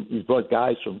he's brought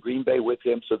guys from Green Bay with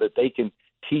him so that they can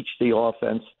teach the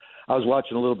offense. I was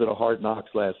watching a little bit of Hard Knocks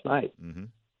last night,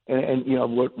 and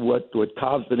what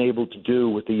Cobb's been able to do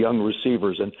with the young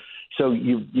receivers, and so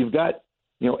you've got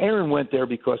Aaron went there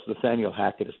because Nathaniel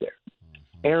Hackett is there.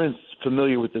 Aaron's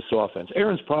familiar with this offense.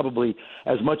 Aaron's probably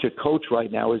as much a coach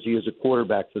right now as he is a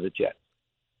quarterback for the Jets,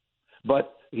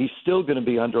 but he's still going to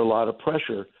be under a lot of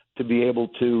pressure to be able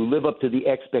to live up to the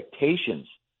expectations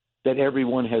that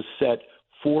everyone has set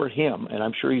for him, and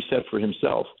I'm sure he set for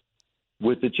himself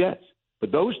with the Jets.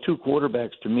 But those 2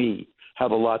 quarterbacks, to me,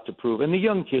 have a lot to prove. And the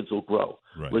young kids will grow.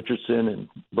 Right. Richardson and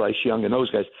Bryce Young and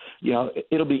those guys.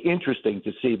 It'll be interesting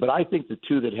to see. But I think the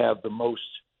 2 that have the most,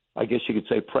 I guess you could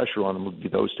say, pressure on them would be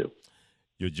those 2.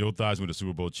 You're Joe Theismann with the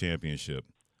Super Bowl championship.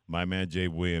 My man Jay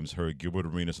Williams heard Gilbert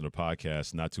Arenas on the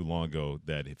podcast not too long ago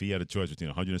that if he had a choice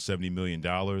between $170 million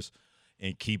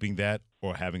and keeping that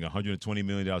or having $120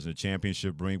 million in a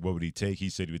championship ring, what would he take? He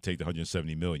said he would take the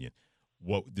 $170 million.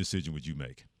 What decision would you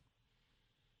make?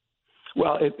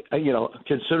 Well,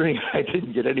 considering I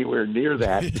didn't get anywhere near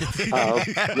that,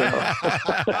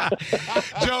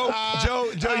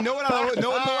 Joe, you know what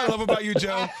I love about you,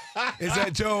 Joe, is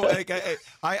that Joe,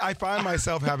 I find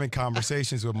myself having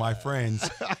conversations with my friends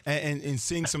and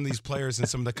seeing some of these players and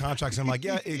some of the contracts. And I'm like,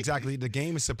 yeah, exactly. The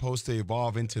game is supposed to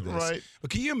evolve into this. Right. But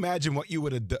can you imagine what you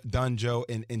would have done, Joe,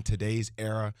 in today's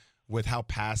era with how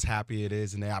pass happy it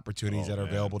is and the opportunities that are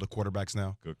available to quarterbacks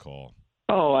now? Good call.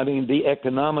 Oh, I mean, the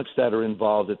economics that are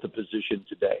involved at the position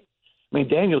today. I mean,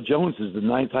 Daniel Jones is the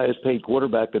 9th highest paid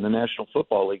quarterback in the National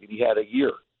Football League, and he had a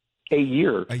year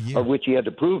of which he had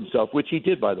to prove himself, which he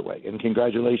did, by the way, and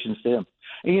congratulations to him.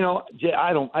 And,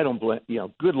 I don't blame,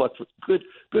 good luck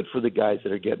good for the guys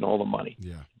that are getting all the money.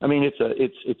 Yeah. I mean, it's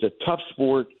a tough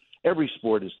sport. Every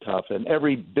sport is tough, and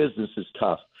every business is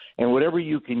tough. And whatever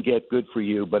you can get, good for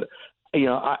you. But,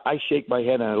 I shake my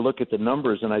head and I look at the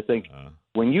numbers and I think,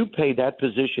 when you pay that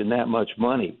position that much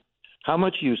money, how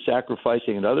much are you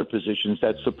sacrificing in other positions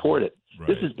that support it? Right.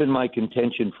 This has been my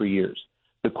contention for years.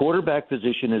 The quarterback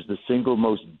position is the single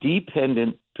most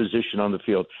dependent position on the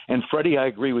field. And, Freddie, I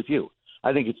agree with you.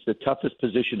 I think it's the toughest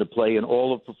position to play in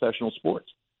all of professional sports.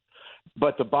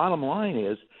 But the bottom line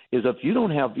is if you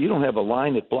don't have a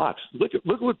line that blocks. Look at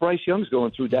what Bryce Young's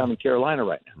going through down in Carolina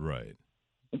right now. Right.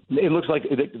 It looks like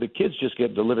the kids just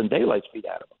get the living daylights beat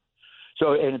out of them.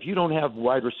 So, and if you don't have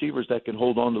wide receivers that can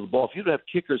hold on to the ball, if you don't have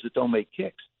kickers that don't make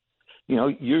kicks,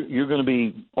 you're going to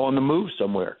be on the move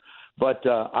somewhere. But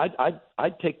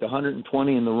I'd take the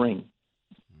 120 in the ring.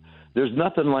 There's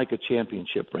nothing like a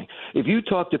championship ring. If you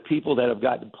talk to people that have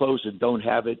gotten close and don't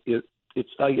have it, it's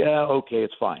okay,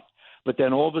 it's fine. But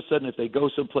then all of a sudden, if they go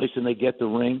someplace and they get the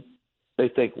ring, they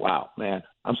think, wow, man,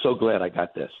 I'm so glad I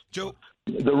got this. Joe,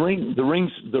 the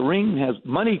ring has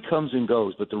money comes and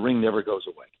goes, but the ring never goes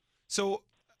away. So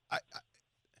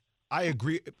I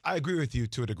agree. I agree with you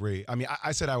to a degree. I mean,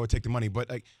 I said I would take the money, but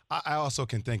like I also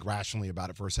can think rationally about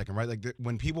it for a second, right? Like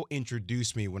when people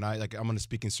introduce me, when I'm on a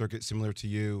speaking circuit similar to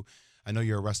you, I know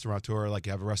you're a restaurateur, like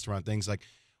you have a restaurant, things like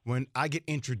when I get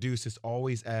introduced, it's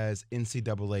always as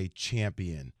NCAA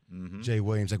champion, Jay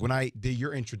Williams. Like when I did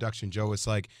your introduction, Joe, it's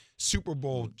like Super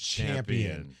Bowl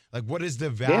champion. Like what is the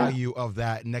value of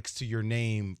that next to your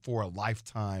name for a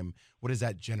lifetime? What does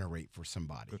that generate for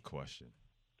somebody? Good question.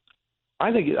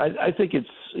 I think it's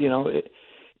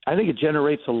I think it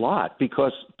generates a lot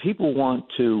because people want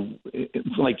to,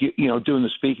 like doing the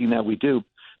speaking that we do.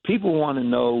 People want to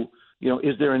know,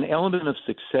 is there an element of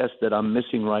success that I'm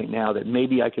missing right now that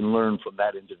maybe I can learn from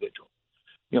that individual?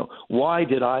 Why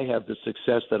did I have the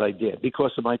success that I did?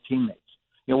 Because of my teammates.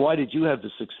 Why did you have the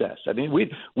success? I mean,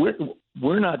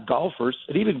 we're not golfers,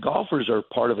 and even golfers are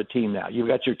part of a team now. You've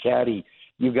got your caddy.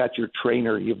 You've got your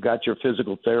trainer, you've got your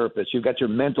physical therapist, you've got your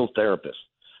mental therapist.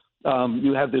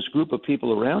 You have this group of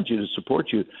people around you to support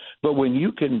you. But when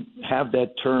you can have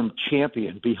that term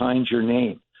champion behind your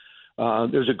name,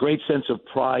 there's a great sense of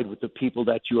pride with the people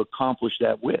that you accomplish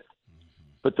that with.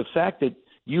 But the fact that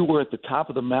you were at the top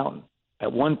of the mountain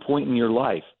at one point in your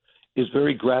life is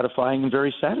very gratifying and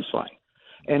very satisfying.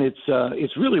 And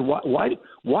it's really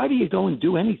why do you go and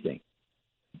do anything?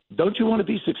 Don't you want to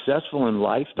be successful in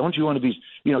life? Don't you want to be,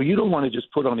 you don't want to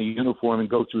just put on a uniform and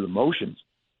go through the motions.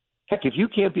 Heck, if you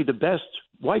can't be the best,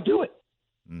 why do it?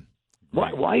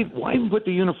 Why put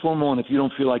the uniform on if you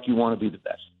don't feel like you want to be the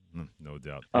best? No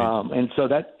doubt.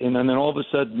 And then all of a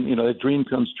sudden, the dream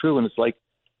comes true. And it's like,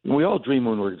 we all dream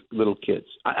when we're little kids.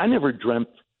 I never dreamt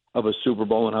of a Super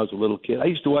Bowl when I was a little kid. I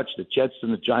used to watch the Jets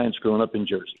and the Giants growing up in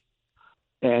Jersey.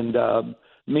 And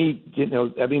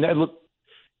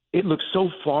it looks so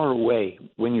far away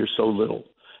when you're so little.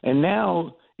 And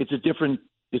now it's a different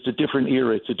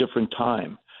era. It's a different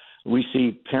time. We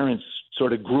see parents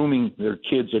sort of grooming their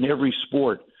kids in every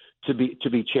sport to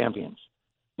be champions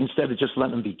instead of just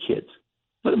letting them be kids.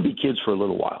 Let them be kids for a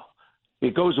little while.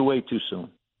 It goes away too soon.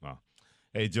 Wow.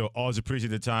 Hey, Joe, always appreciate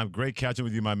the time. Great catching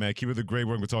with you, my man. Keep up the great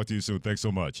work. We'll talk to you soon. Thanks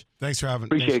so much. Thanks for having me.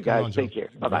 Appreciate it, guys. Take care.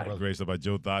 Bye-bye. Great stuff by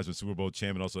Joe Theismann, Super Bowl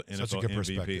champion, also NFL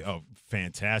MVP. Oh,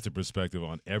 fantastic perspective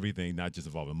on everything, not just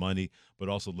involving money, but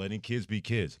also letting kids be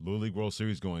kids. Little League World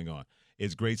Series going on.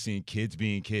 It's great seeing kids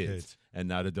being kids and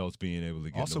not adults being able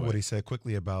to get also in the way. What he said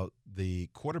quickly about the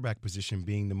quarterback position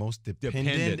being the most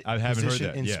dependent I haven't heard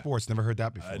that in sports. Never heard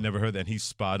that before. I never heard that. And he's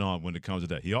spot on when it comes to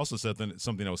that. He also said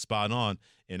something that was spot on,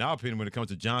 in our opinion, when it comes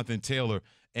to Jonathan Taylor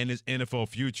and his NFL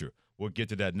future. We'll get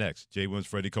to that next. Jay Williams,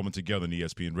 Freddie Coleman together on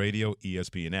ESPN Radio,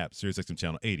 ESPN app, SiriusXM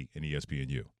Channel 80, and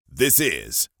ESPNU. This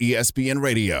is ESPN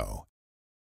Radio.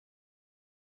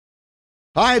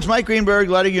 Hi, it's Mike Greenberg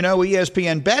letting you know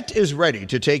ESPN Bet is ready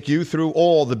to take you through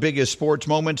all the biggest sports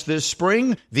moments this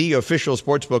spring. The official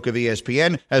sportsbook of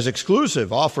ESPN has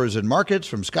exclusive offers and markets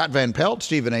from Scott Van Pelt,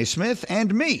 Stephen A. Smith,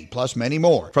 and me, plus many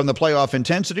more. From the playoff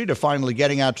intensity to finally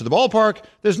getting out to the ballpark,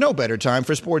 there's no better time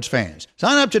for sports fans.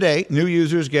 Sign up today. New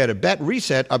users get a bet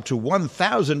reset up to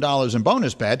 $1,000 in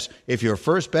bonus bets if your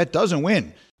first bet doesn't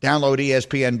win. Download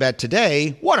ESPN Bet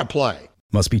today. What a play.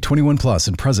 Must be 21 plus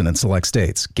and present in select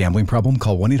states. Gambling problem?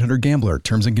 Call 1-800-GAMBLER.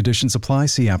 Terms and conditions apply.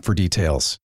 See app for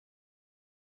details.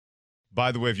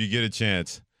 By the way, if you get a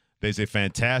chance, there's a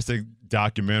fantastic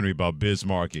documentary about Biz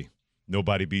Markie.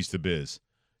 Nobody Beats the Biz.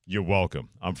 You're welcome.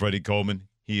 I'm Freddie Coleman.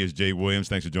 He is Jay Williams.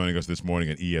 Thanks for joining us this morning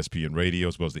on ESPN Radio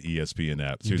as well as the ESPN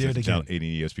app. You did it again.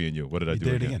 80 ESPNU. What did I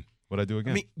do again? What did I do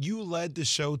again? I mean, you led the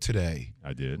show today.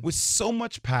 I did. With so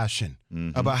much passion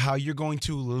about how you're going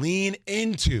to lean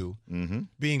into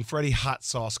being Freddie Hot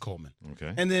Sauce Coleman.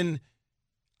 Okay. And then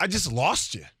I just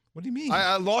lost you. What do you mean?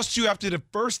 I lost you after the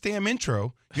first damn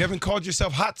intro. You haven't called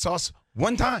yourself Hot Sauce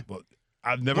one time. Well,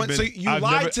 I've never been. So you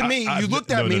lied to me. You looked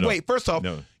at me. No. Wait, first off,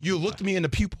 you looked me in the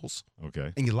pupils.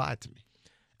 Okay. And you lied to me.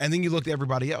 And then you looked at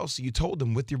everybody else. You told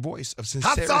them with your voice of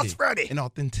sincerity Hot Sauce Freddie and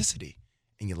authenticity.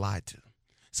 And you lied to them.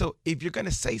 So if you're going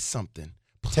to say something,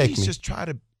 please just try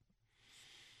to.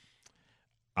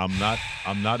 I'm not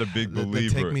a big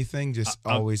believer. The take me thing just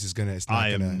always is going to. I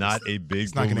am not a big believer.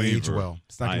 It's not going to age well.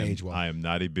 It's not going to age well. I am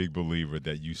not a big believer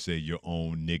that you say your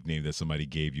own nickname that somebody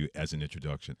gave you as an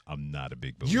introduction. I'm not a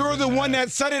big believer. You're the one that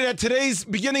said it at today's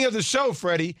beginning of the show,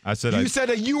 Freddie. I said you said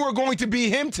that you were going to be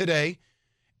him today,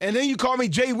 and then you called me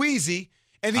Jay Weezy.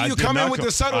 And then you come in with the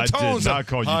subtle tones. I did not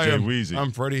call you Jay Weezy.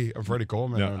 I'm Freddie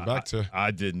Coleman. No, I'm back to. I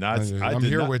did not. I'm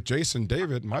here with Jason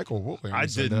David, Michael Williams. I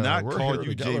did not call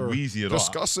you Jay Weezy at all.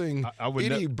 Discussing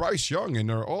Bryce Young and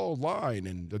their all line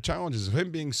and the challenges of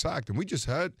him being sacked. And we just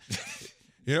had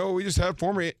we just had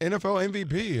former NFL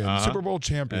MVP and Super Bowl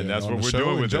champion. And that's on what the we're show,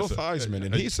 doing with Joe this. Theismann.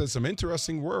 And he said some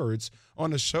interesting words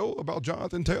on the show about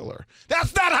Jonathan Taylor.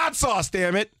 That's not hot sauce,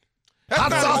 damn it. That's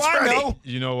hot sauce, Freddie.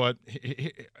 You know what?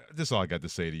 This is all I got to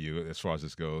say to you as far as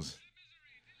this goes.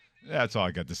 That's all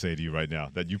I got to say to you right now.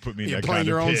 That you put me in that kind of pit.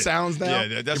 You're playing your own sounds now?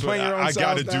 Yeah, that's what I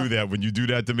got to do that. When you do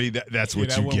that to me, that's what you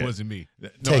get. That one wasn't me. No,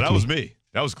 that was me.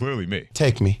 That was clearly me.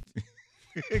 Take me.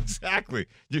 Exactly.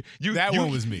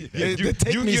 One was me. The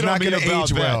take me is not going to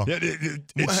age well.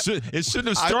 It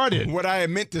shouldn't have started. What I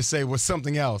meant to say was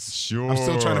something else. Sure. I'm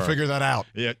still trying to figure that out.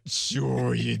 Yeah,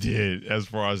 sure you did, as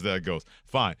far as that goes.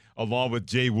 Fine. Along with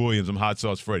Jay Williams, I'm Hot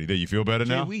Sauce Freddie. There, you feel better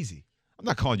now? Jay Weezy. I'm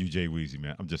not calling you Jay Weezy,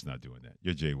 man. I'm just not doing that.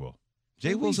 You're Jay Will.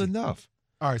 Jay Will's enough.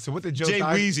 All right, so what did Joe Jay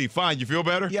Weezy, fine. You feel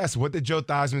better? Yes. What did Joe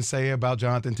Theismann say about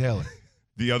Jonathan Taylor?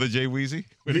 The other Jay Weezy?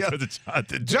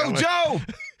 Joe!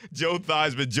 Joe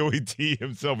Theismann, Joey T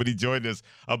himself, when he joined us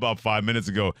about 5 minutes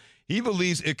ago, he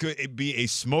believes it could be a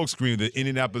smokescreen, the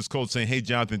Indianapolis Colts saying, hey,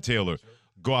 Jonathan Taylor,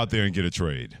 go out there and get a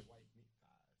trade.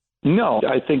 No,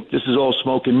 I think this is all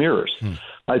smoke and mirrors.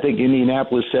 I think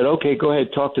Indianapolis said, okay, go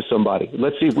ahead, talk to somebody.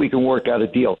 Let's see if we can work out a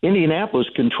deal. Indianapolis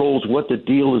controls what the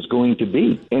deal is going to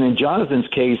be. And in Jonathan's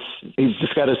case, he's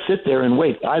just got to sit there and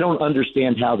wait. I don't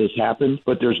understand how this happened,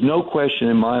 but there's no question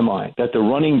in my mind that the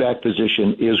running back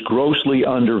position is grossly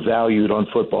undervalued on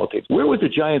football teams. Where would the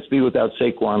Giants be without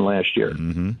Saquon last year?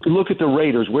 Look at the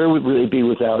Raiders. Where would they be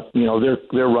without,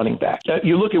 their running back?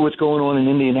 You look at what's going on in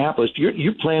Indianapolis.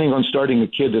 You're planning on starting a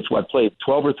kid that's played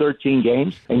 12 or 13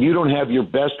 games, and you don't have your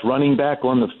best running back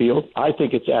on the field. I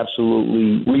think it's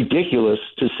absolutely ridiculous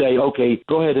to say, okay,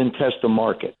 go ahead and test the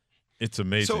market. It's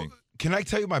amazing. So can I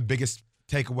tell you my biggest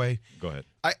takeaway? Go ahead.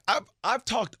 I've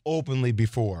talked openly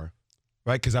before,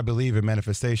 right? Because I believe in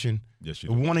manifestation. Yes, you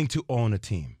do. Wanting to own a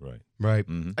team. Right?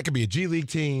 That could be a G League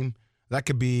team. That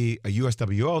could be a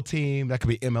USWL team. That could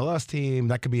be an MLS team.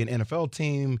 That could be an NFL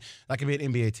team. That could be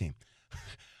an NBA team.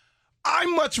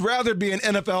 I'd much rather be an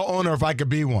NFL owner if I could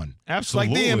be one.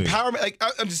 Absolutely. Like the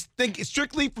empowerment. I'm just thinking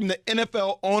strictly from the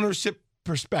NFL ownership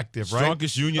perspective, right?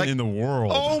 Strongest union in the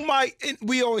world. Oh my!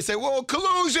 We always say, "Well,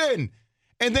 collusion,"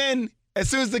 and then as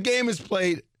soon as the game is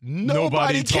played,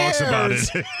 nobody cares. Talks about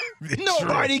it.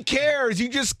 Nobody cares. You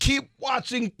just keep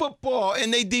watching football,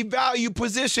 and they devalue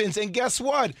positions. And guess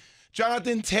what?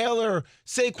 Jonathan Taylor,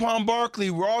 Saquon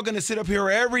Barkley, we're all going to sit up here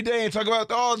every day and talk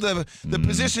about all the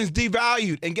positions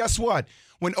devalued. And guess what?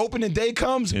 When opening day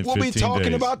comes, we'll be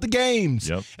talking about the games.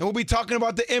 And we'll be talking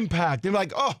about the impact. And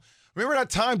like, oh, remember that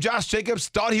time Josh Jacobs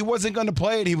thought he wasn't going to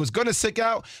play and he was going to stick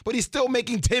out, but he's still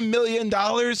making $10 million?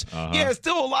 Yeah, it's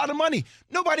still a lot of money.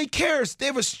 Nobody cares. They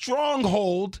have a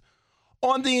stronghold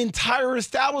on the entire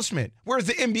establishment. Whereas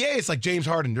the NBA, it's like James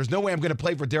Harden. There's no way I'm going to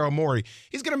play for Daryl Morey.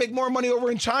 He's going to make more money over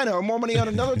in China or more money on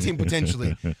another team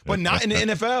potentially. But not in the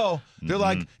NFL. They're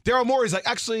like, Daryl Morey's like,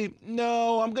 actually,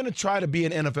 no, I'm going to try to be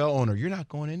an NFL owner. You're not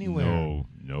going anywhere. No.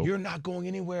 You're not going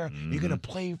anywhere. You're going to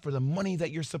play for the money that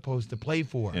you're supposed to play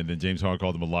for. And then James Harden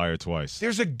called him a liar twice.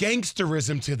 There's a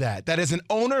gangsterism to that. That as an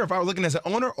owner, if I were looking as an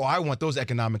owner, I want those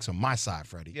economics on my side,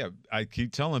 Freddie. Yeah, I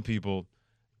keep telling people,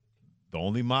 the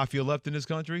only mafia left in this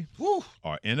country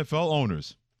are NFL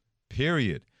owners,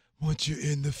 period. Once you're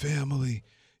in the family,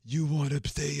 you want to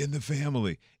stay in the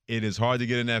family. It is hard to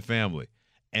get in that family,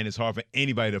 and it's hard for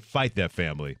anybody to fight that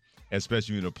family,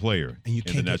 especially when you're a player and you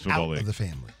in can't the National get Football out League. of the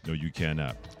family. No, you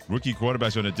cannot. Rookie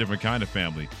quarterbacks are in a different kind of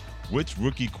family. Which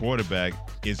rookie quarterback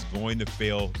is going to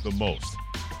fail the most?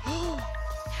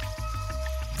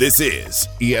 This is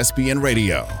ESPN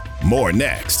Radio. More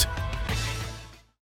next.